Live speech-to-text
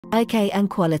Okay and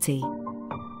quality.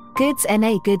 Goods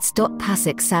na goods.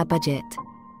 Pasik sa budget.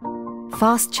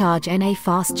 Fast charge na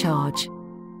fast charge.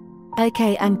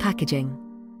 Okay and packaging.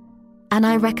 And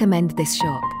I recommend this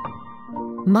shop.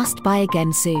 Must buy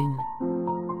again soon.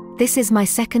 This is my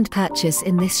second purchase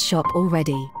in this shop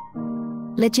already.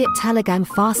 Legit talagang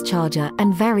fast charger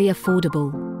and very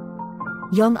affordable.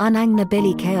 Yung unang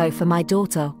nabili ko for my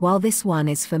daughter while this one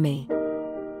is for me.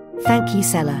 Thank you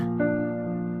seller.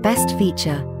 Best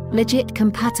feature, legit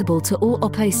compatible to all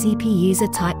Oppo CPUs. A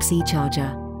Type-C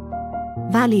charger.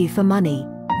 Value for money,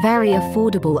 very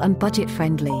affordable and budget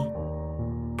friendly.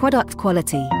 Product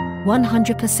quality,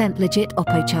 100% legit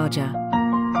Oppo charger.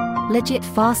 Legit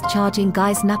fast charging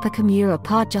guys. Napakamura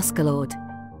pa juskalord.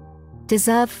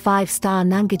 Deserve 5-star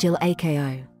Nangajil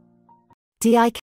AKO. DIK